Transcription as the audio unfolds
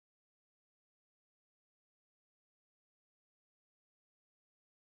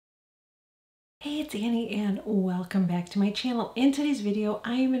Hey, it's Annie and welcome back to my channel. In today's video,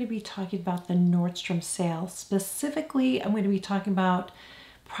 I am going to be talking about the Nordstrom sale. Specifically, I'm going to be talking about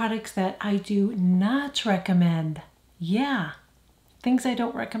products that I do not recommend. Yeah, things I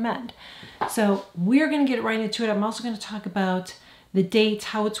don't recommend. So we're going to get right into it. I'm also going to talk about the dates,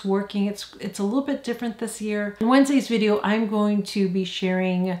 how it's working. It's a little bit different this year. In Wednesday's video, I'm going to be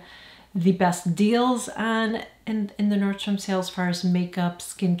sharing the best deals on in the Nordstrom sale as far as makeup,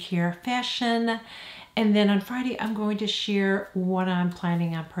 skincare, fashion. And then on Friday, I'm going to share what I'm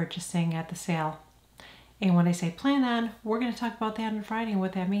planning on purchasing at the sale. And when I say plan on, we're going to talk about that on Friday and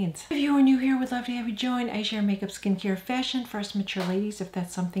what that means. If you are new here, we'd love to have you join. I share makeup, skincare, fashion for us mature ladies. If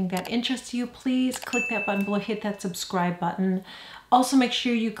that's something that interests you, please click that button below, hit that subscribe button. Also, make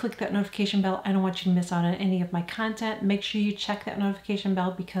sure you click that notification bell. I don't want you to miss out on any of my content. Make sure you check that notification bell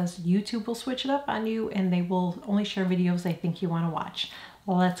because YouTube will switch it up on you and they will only share videos they think you want to watch.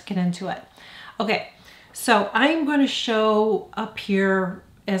 Let's get into it. Okay, so I'm going to show up here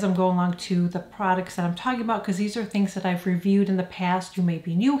as I'm going along to the products that I'm talking about because these are things that I've reviewed in the past. You may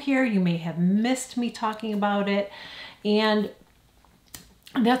be new here, you may have missed me talking about it, and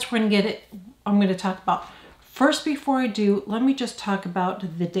that's where I'm going to talk about. First, before I do, let me just talk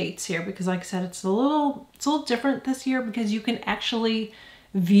about the dates here because like I said, it's a little different this year because you can actually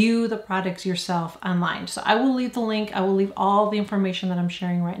view the products yourself online. So I will leave the link, I will leave all the information that I'm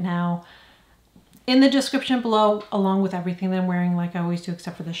sharing right now in the description below, along with everything that I'm wearing like I always do,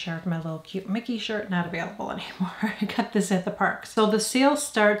 except for the shirt, my little cute Mickey shirt, not available anymore. I got this at the park. So the sale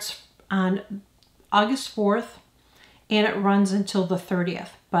starts on August 4th and it runs until the 30th,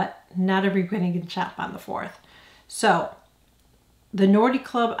 but not everybody can shop on the 4th. So the Nordy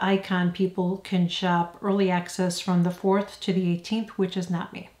Club Icon people can shop early access from the 4th to the 18th, which is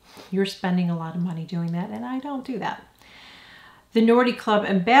not me. You're spending a lot of money doing that, and I don't do that. The Nordy Club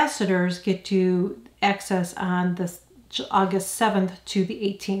ambassadors get to access on this August 7th to the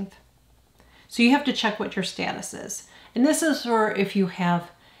 18th. So you have to check what your status is. And this is for if you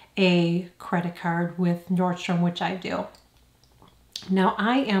have a credit card with Nordstrom, which I do. Now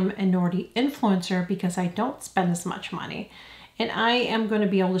I am a Nordy influencer because I don't spend as much money. And I am going to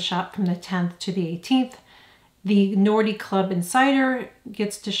be able to shop from the 10th to the 18th. The Nordy Club Insider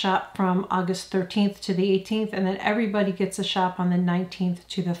gets to shop from August 13th to the 18th, and then everybody gets to shop on the 19th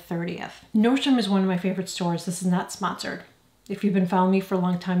to the 30th. Nordstrom is one of my favorite stores. This is not sponsored. If you've been following me for a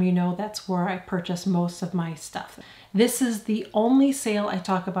long time, you know that's where I purchase most of my stuff. This is the only sale I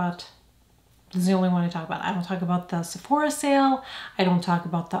talk about. This is the only one I talk about. I don't talk about the Sephora sale. I don't talk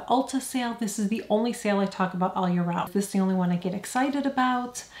about the Ulta sale. This is the only sale I talk about all year round. This is the only one I get excited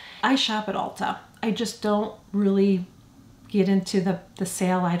about. I shop at Ulta. I just don't really get into the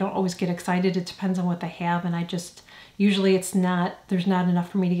sale. I don't always get excited. It depends on what they have, and usually there's not enough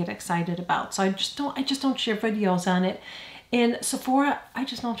for me to get excited about. So I just don't share videos on it. And Sephora, I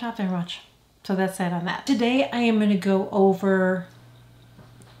just don't shop there much. So that's that on that. Today I am going to go over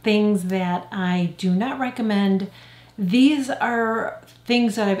things that I do not recommend. These are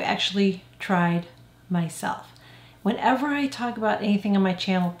things that I've actually tried myself. Whenever I talk about anything on my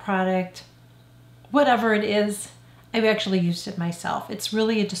channel, product, whatever it is, I've actually used it myself. It's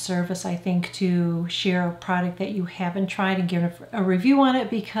really a disservice, I think, to share a product that you haven't tried and give a review on it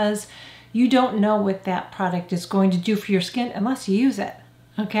because you don't know what that product is going to do for your skin unless you use it,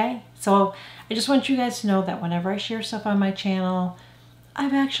 okay? So I just want you guys to know that whenever I share stuff on my channel,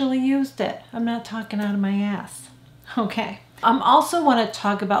 I've actually used it. I'm not talking out of my ass, okay? Also want to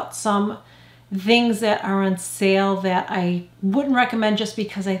talk about some things that are on sale that I wouldn't recommend just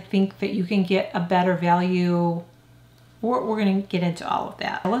because I think that you can get a better value. We're going to get into all of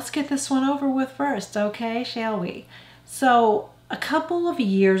that. Let's get this one over with first, okay? Shall we? So a couple of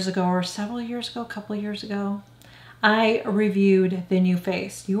years ago, or several years ago, a couple of years ago, I reviewed the new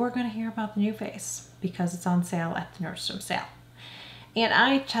face. You are going to hear about the new face because it's on sale at the Nordstrom sale. And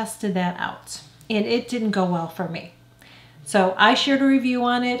I tested that out and it didn't go well for me. So I shared a review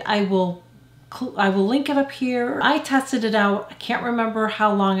on it. I will link it up here. I tested it out. I can't remember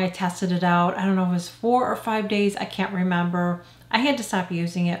how long I tested it out. I don't know if it was 4 or 5 days. I can't remember. I had to stop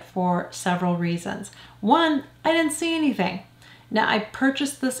using it for several reasons. One, I didn't see anything. Now I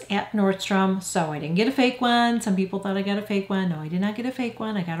purchased this at Nordstrom, so I didn't get a fake one. Some people thought I got a fake one. No, I did not get a fake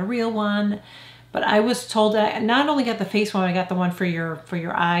one. I got a real one. But I was told that I not only got the face one, I got the one for your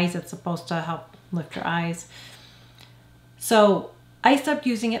eyes. It's supposed to help lift your eyes. So I stopped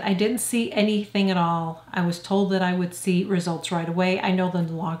using it. I didn't see anything at all. I was told that I would see results right away. I know the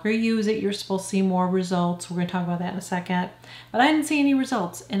longer you use it, you're supposed to see more results. We're going to talk about that in a second. But I didn't see any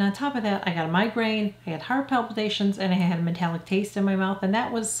results. And on top of that, I got a migraine, I had heart palpitations, and I had a metallic taste in my mouth. And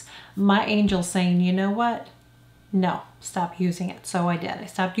that was my angel saying, you know what? No, stop using it. So I did. I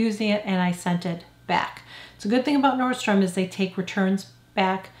stopped using it and I sent it back. So a good thing about Nordstrom is they take returns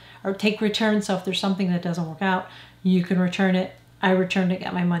back, or take returns. So if there's something that doesn't work out, you can return it. I returned it,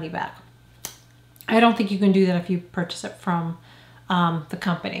 got my money back. I don't think you can do that if you purchase it from the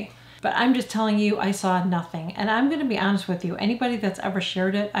company. But I'm just telling you, I saw nothing. And I'm going to be honest with you, anybody that's ever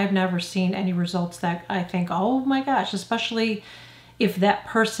shared it, I've never seen any results that I think, oh my gosh, especially if that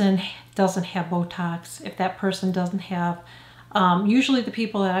person doesn't have Botox, if that person doesn't have, usually the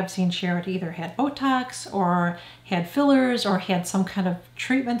people that I've seen share it either had Botox or had fillers or had some kind of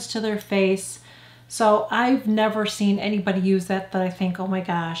treatments to their face. So I've never seen anybody use that I think, oh my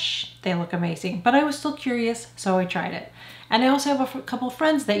gosh, they look amazing. But I was still curious, so I tried it. And I also have a couple of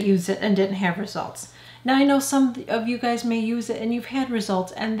friends that use it and didn't have results. Now I know some of you guys may use it and you've had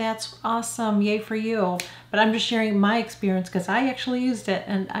results, and that's awesome, yay for you. But I'm just sharing my experience because I actually used it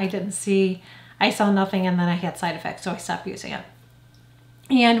and I saw nothing, and then I had side effects, so I stopped using it.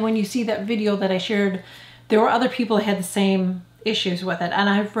 And when you see that video that I shared, there were other people that had the same issues with it, and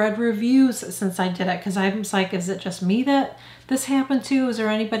I've read reviews since I did it because I was like, is it just me that this happened to? Is there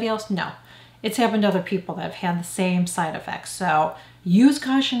anybody else? No, it's happened to other people that have had the same side effects. So use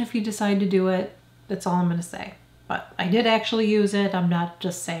caution if you decide to do it. That's all I'm going to say. But I did actually use it. I'm not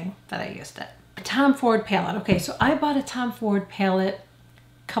just saying that I used it. A Tom Ford palette. Okay, so I bought a Tom Ford palette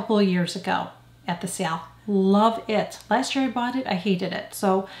a couple of years ago at the sale. Love it. Last year I bought it. I hated it.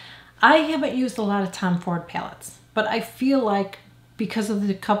 So I haven't used a lot of Tom Ford palettes. But I feel like because of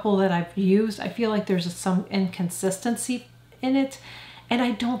the couple that I've used, I feel like there's some inconsistency in it, and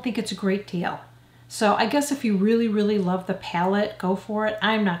I don't think it's a great deal. So I guess if you really, really love the palette, go for it.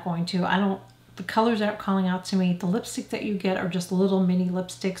 I'm not going to. The colors aren't calling out to me. The lipstick that you get are just little mini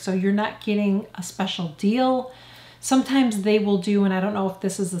lipsticks, so you're not getting a special deal. Sometimes they will do, and I don't know if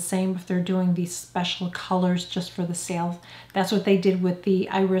this is the same, if they're doing these special colors just for the sale. That's what they did with the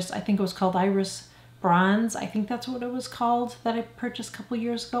Iris, I think it was called Iris Bronze, I think that's what it was called, that I purchased a couple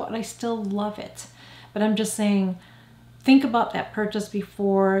years ago, and I still love it. But I'm just saying, think about that purchase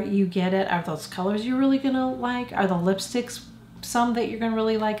before you get it. Are those colors you're really gonna like? Are the lipsticks some that you're gonna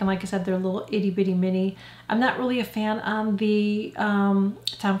really like? And like I said, they're little itty bitty mini. I'm not really a fan on the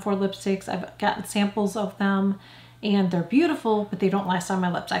Tom Ford lipsticks. I've gotten samples of them and they're beautiful, but they don't last on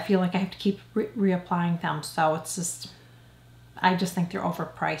my lips. I feel like I have to keep reapplying them, so it's just, I just think they're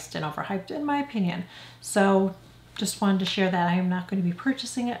overpriced and overhyped in my opinion. So just wanted to share that. I am not going to be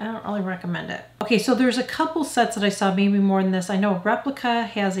purchasing it. I don't really recommend it. Okay, so there's a couple sets that I saw, maybe more than this. I know Replica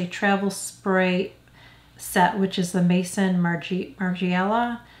has a travel spray set, which is the Mason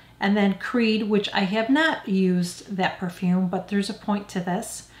Margiela, and then Creed, which I have not used that perfume, but there's a point to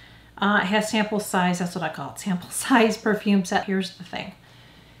this. It has sample size, that's what I call it, sample size perfume set. Here's the thing.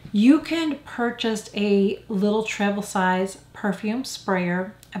 You can purchase a little travel size perfume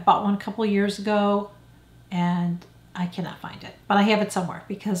sprayer. I bought one a couple years ago and I cannot find it, but I have it somewhere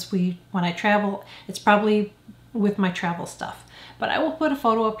because when I travel, it's probably with my travel stuff. But I will put a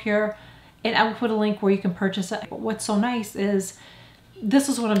photo up here and I will put a link where you can purchase it. But what's so nice is, this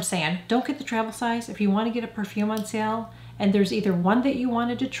is what I'm saying. Don't get the travel size. If you want to get a perfume on sale and there's either one that you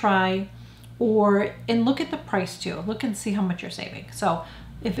wanted to try and look at the price too. Look and see how much you're saving. So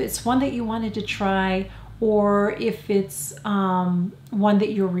if it's one that you wanted to try, or if it's one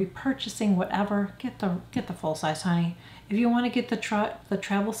that you're repurchasing, whatever, get the full size, honey. If you want to get the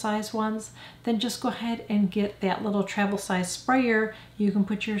travel size ones, then just go ahead and get that little travel size sprayer. You can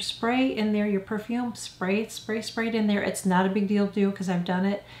put your spray in there, your perfume, spray it in there. It's not a big deal to do because I've done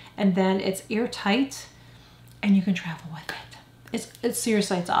it. And then it's airtight and you can travel with it. It's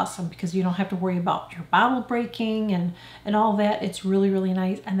seriously, it's awesome because you don't have to worry about your bottle breaking and all that. It's really, really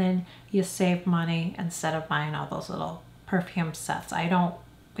nice. And then you save money instead of buying all those little perfume sets. I don't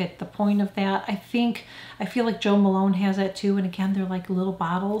get the point of that. I feel like Joe Malone has that too. And again, they're like little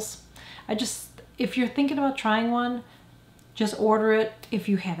bottles. If you're thinking about trying one, just order it. If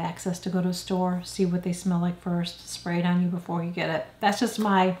you have access to go to a store, see what they smell like first, spray it on you before you get it. That's just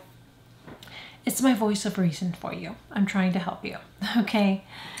it's my voice of reason for you. I'm trying to help you, okay?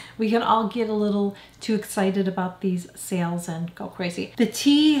 We can all get a little too excited about these sales and go crazy. The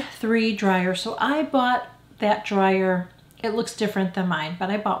T3 dryer. So I bought that dryer. It looks different than mine,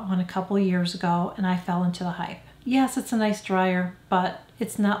 but I bought one a couple of years ago and I fell into the hype. Yes, it's a nice dryer, but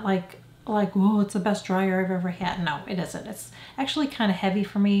it's not like like, whoa, it's the best dryer I've ever had. No, it isn't. It's actually kind of heavy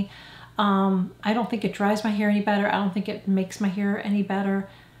for me. I don't think it dries my hair any better. I don't think it makes my hair any better.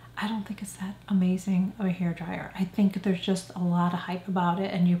 I don't think it's that amazing of a hair dryer. I think there's just a lot of hype about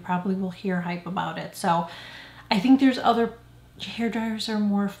it, and you probably will hear hype about it. So I think there's other hair dryers that are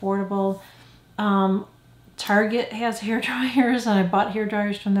more affordable. Target has hair dryers, and I bought hair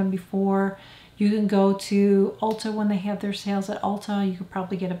dryers from them before. You can go to Ulta when they have their sales at Ulta. You could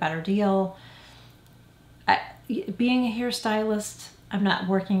probably get a better deal. Being a hairstylist, I'm not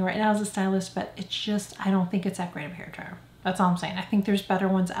working right now as a stylist, but it's just, I don't think it's that great of a hair dryer. That's all I'm saying. I think there's better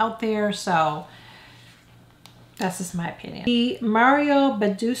ones out there, so that's just my opinion. The Mario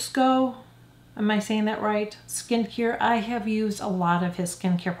Badusco, am I saying that right? Skincare. I have used a lot of his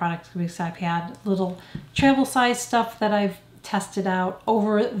skincare products because I've had little travel size stuff that I've tested out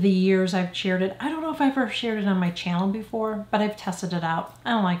over the years. I've shared it. I don't know if I've ever shared it on my channel before, but I've tested it out. I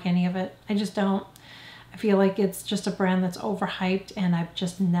don't like any of it. I just don't. I feel like it's just a brand that's overhyped, and I've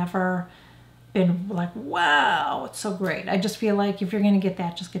just never been like, wow, it's so great. I just feel like if you're going to get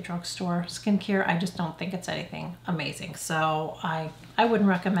that, just get drugstore skincare. I just don't think it's anything amazing. So I wouldn't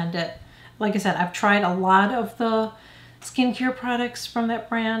recommend it. Like I said, I've tried a lot of the skincare products from that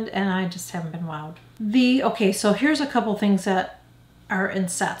brand, and I just haven't been wowed. Okay, so here's a couple things that are in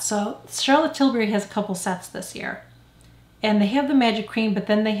sets. So Charlotte Tilbury has a couple sets this year, and they have the Magic Cream, but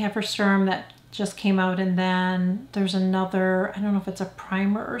then they have her serum that just came out, and then there's another, I don't know if it's a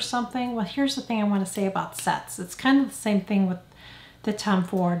primer or something. Well, here's the thing I want to say about sets. It's kind of the same thing with the Tom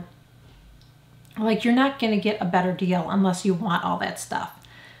Ford. Like, you're not going to get a better deal unless you want all that stuff.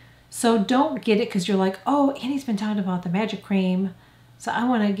 So don't get it because you're like, oh, Annie's been talking about the Magic Cream, so I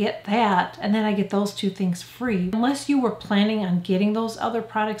want to get that, and then I get those two things free. Unless you were planning on getting those other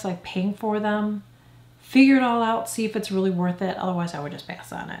products, like paying for them, figure it all out, see if it's really worth it. Otherwise, I would just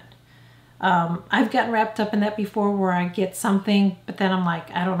pass on it. I've gotten wrapped up in that before where I get something, but then I'm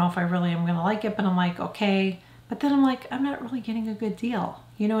like, I don't know if I really am going to like it, but I'm like, okay. But then I'm like, I'm not really getting a good deal.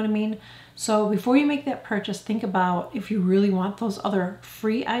 You know what I mean? So before you make that purchase, think about if you really want those other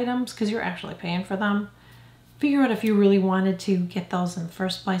free items, because you're actually paying for them. Figure out if you really wanted to get those in the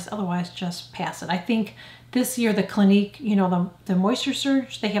first place. Otherwise, just pass it. I think this year the Clinique, you know, the Moisture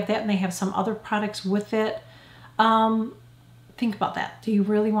Surge, they have that, and they have some other products with it. Think about that. Do you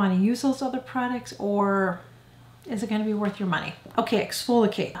really want to use those other products, or is it going to be worth your money? Okay,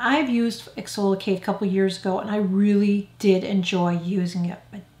 Exfoliate. I've used Exfoliate a couple years ago, and I really did enjoy using it.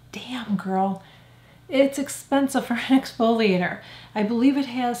 But damn, girl, it's expensive for an exfoliator. I believe it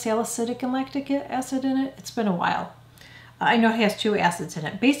has salicylic and lactic acid in it. It's been a while. I know it has 2 acids in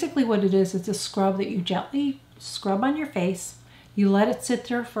it. Basically what it is, it's a scrub that you gently scrub on your face. You let it sit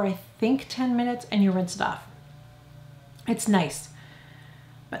there for, I think, 10 minutes, and you rinse it off. It's nice,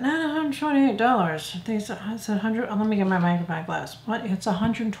 but not $128. I think it's 100. Let me get my magnifying glass. What? It's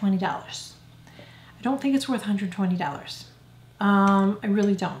 $120. I don't think it's worth $120. I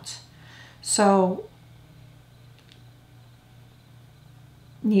really don't. So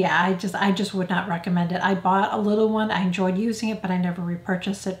yeah, I just would not recommend it. I bought a little one. I enjoyed using it, but I never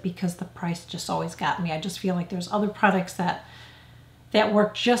repurchased it because the price just always got me. I just feel like there's other products that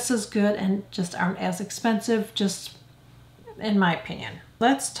work just as good and just aren't as expensive, just in my opinion.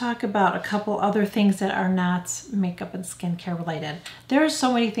 Let's talk about a couple other things that are not makeup and skincare related. There's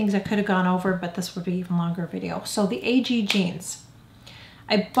so many things I could have gone over, but this would be even longer video. So the AG jeans.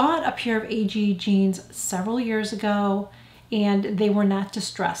 I bought a pair of AG jeans several years ago, and they were not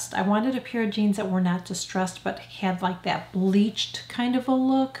distressed. I wanted a pair of jeans that were not distressed, but had like that bleached kind of a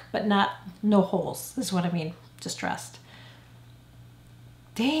look, but no holes, is what I mean, distressed.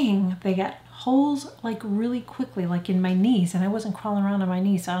 Dang, they got holes like really quickly, like in my knees, and I wasn't crawling around on my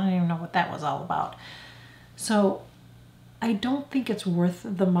knees, so I don't even know what that was all about. So I don't think it's worth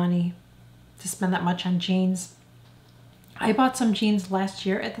the money to spend that much on jeans. I bought some jeans last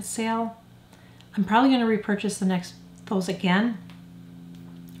year at the sale. I'm probably going to repurchase those again.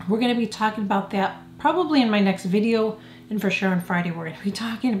 We're going to be talking about that probably in my next video, and for sure on Friday we're going to be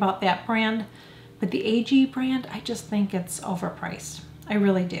talking about that brand. But the AG brand, I just think it's overpriced. I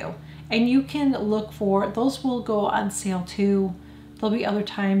really do. And you can look for, those will go on sale too. There'll be other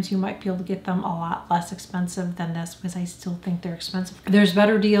times you might be able to get them a lot less expensive than this, because I still think they're expensive. There's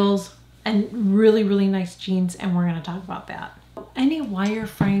better deals and really, really nice jeans, and we're gonna talk about that. Any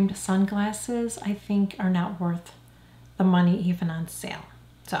wire-framed sunglasses, I think, are not worth the money even on sale.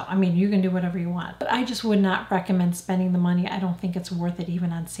 So, I mean, you can do whatever you want, but I just would not recommend spending the money. I don't think it's worth it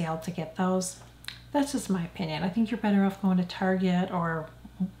even on sale to get those. That's just my opinion. I think you're better off going to Target or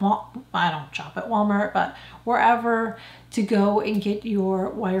I don't shop at Walmart, but wherever to go and get your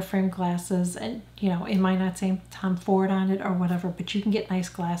wireframe glasses. And you know, it might not say Tom Ford on it or whatever, but you can get nice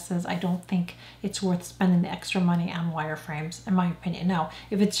glasses. I don't think it's worth spending the extra money on wireframes, in my opinion. Now,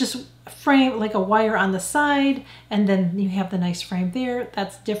 if it's just frame, like a wire on the side, and then you have the nice frame there,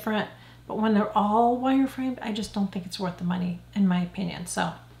 that's different. But when they're all wireframed, I just don't think it's worth the money, in my opinion.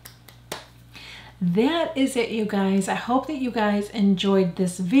 So that is it, you guys. I hope that you guys enjoyed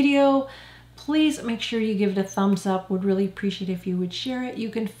this video. Please make sure you give it a thumbs up. Would really appreciate if you would share it. You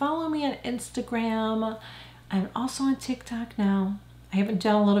can follow me on Instagram. I'm also on TikTok now. I haven't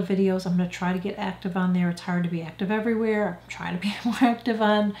done a lot of videos. I'm going to try to get active on there. It's hard to be active everywhere. I'm trying to be more active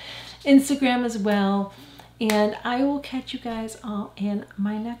on Instagram as well. And I will catch you guys all in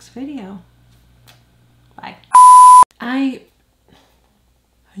my next video. Bye. I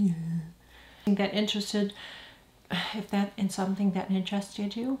think that interested, if that in something that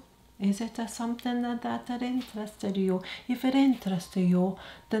interested you. Is it something that interested you? If it interested you,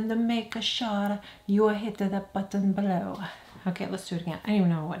 then make sure you hit the button below. Okay, let's do it again. I don't even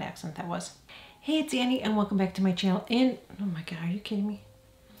know what accent that was. Hey, it's Annie, and welcome back to my channel. And oh my God, are you kidding me?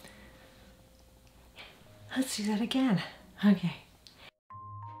 Let's do that again. Okay.